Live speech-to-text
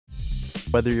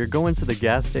Whether you're going to the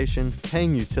gas station,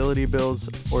 paying utility bills,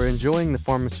 or enjoying the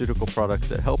pharmaceutical products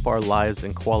that help our lives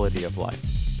and quality of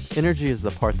life, energy is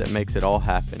the part that makes it all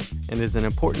happen and is an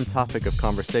important topic of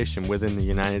conversation within the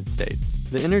United States.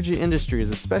 The energy industry is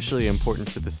especially important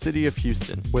to the city of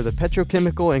Houston, where the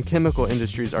petrochemical and chemical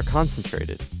industries are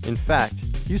concentrated. In fact,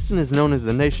 Houston is known as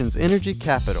the nation's energy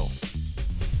capital.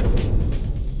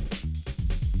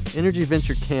 Energy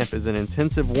Venture Camp is an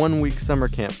intensive one-week summer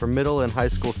camp for middle and high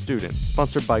school students,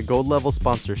 sponsored by gold-level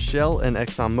sponsors Shell and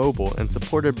ExxonMobil and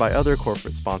supported by other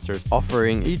corporate sponsors,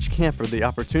 offering each camper the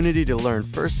opportunity to learn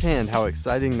firsthand how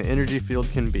exciting the energy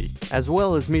field can be, as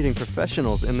well as meeting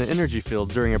professionals in the energy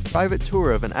field during a private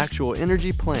tour of an actual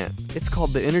energy plant. It's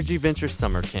called the Energy Venture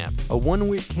Summer Camp, a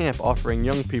one-week camp offering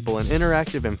young people an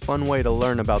interactive and fun way to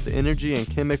learn about the energy and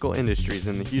chemical industries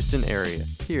in the Houston area.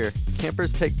 Here,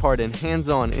 campers take part in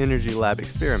hands-on energy lab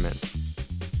experiments.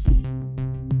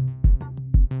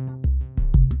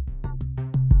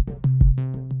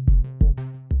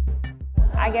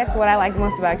 I guess what I like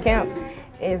most about camp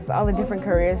is all the different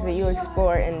careers that you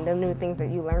explore and the new things that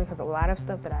you learn, because a lot of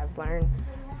stuff that I've learned,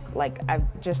 like I've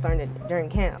just learned it during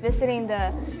camp. Visiting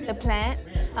the plant,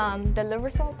 the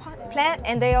Liversol plant,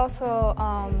 and they also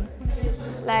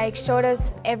like showed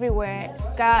us everywhere.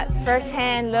 Got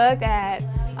first-hand look at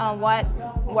what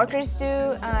workers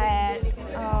do,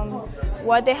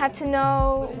 what they have to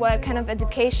know, what kind of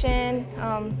education,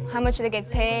 how much they get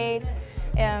paid.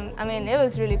 I mean, it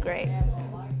was really great.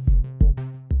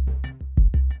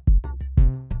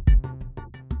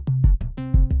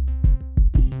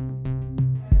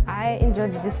 I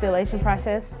enjoyed the distillation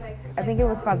process. I think it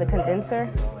was called the condenser,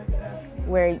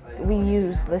 where we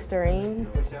used Listerine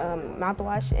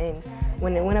mouthwash, and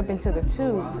when it went up into the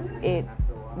tube, it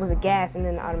was a gas and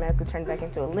then automatically turned back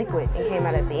into a liquid and came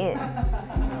out at the end.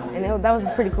 And that was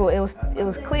pretty cool. It was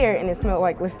clear and it smelled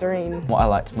like Listerine. What I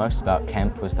liked most about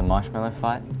camp was the marshmallow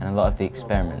fight and a lot of the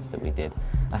experiments that we did.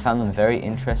 I found them very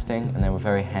interesting and they were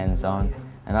very hands-on,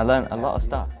 and I learned a lot of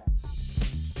stuff.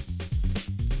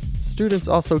 Students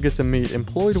also get to meet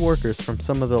employed workers from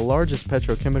some of the largest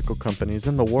petrochemical companies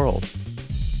in the world.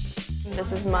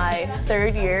 This is my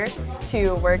third year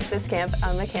to work this camp.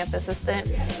 I'm a camp assistant,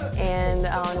 and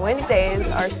on Wednesdays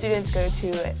our students go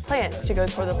to plants to go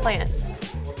tour the plants.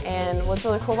 And what's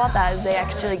really cool about that is they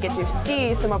actually get to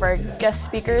see some of our guest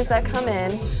speakers that come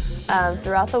in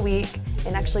throughout the week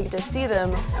and actually get to see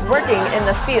them working in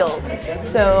the field.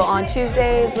 So on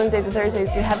Tuesdays, Wednesdays, and Thursdays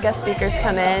we have guest speakers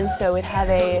come in. So we'd have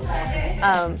a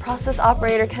process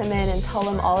operator come in and tell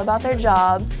them all about their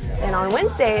job. And on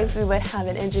Wednesdays we would have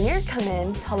an engineer come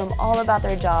in, tell them all about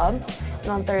their job. And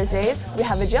on Thursdays we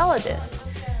have a geologist.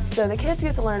 So the kids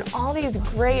get to learn all these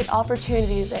great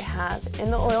opportunities they have in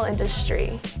the oil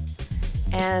industry.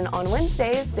 And on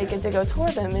Wednesdays they get to go tour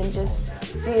them and just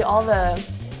see all the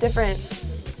different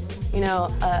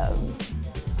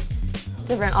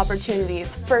different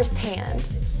opportunities firsthand,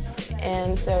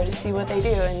 and so to see what they do,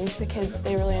 and the kids,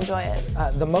 they really enjoy it.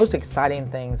 The most exciting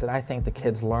things that I think the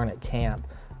kids learn at camp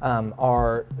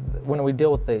are when we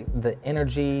deal with the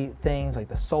energy things like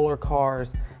the solar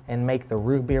cars and make the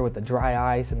root beer with the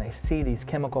dry ice, and they see these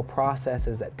chemical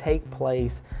processes that take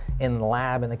place in the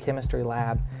lab, in the chemistry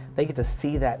lab. They get to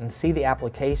see that and see the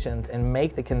applications and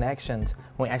make the connections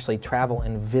when we actually travel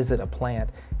and visit a plant,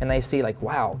 and they see like,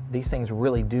 wow, these things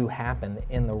really do happen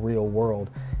in the real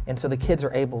world. And so the kids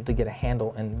are able to get a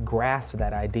handle and grasp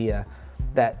that idea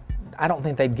that I don't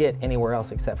think they'd get anywhere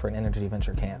else except for an Energy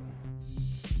Venture Camp.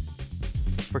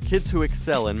 For kids who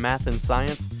excel in math and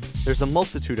science, there's a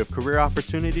multitude of career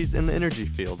opportunities in the energy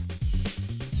field.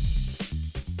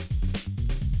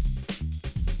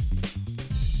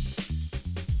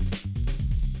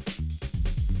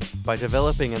 By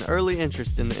developing an early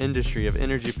interest in the industry of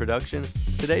energy production,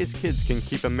 today's kids can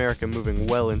keep America moving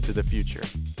well into the future.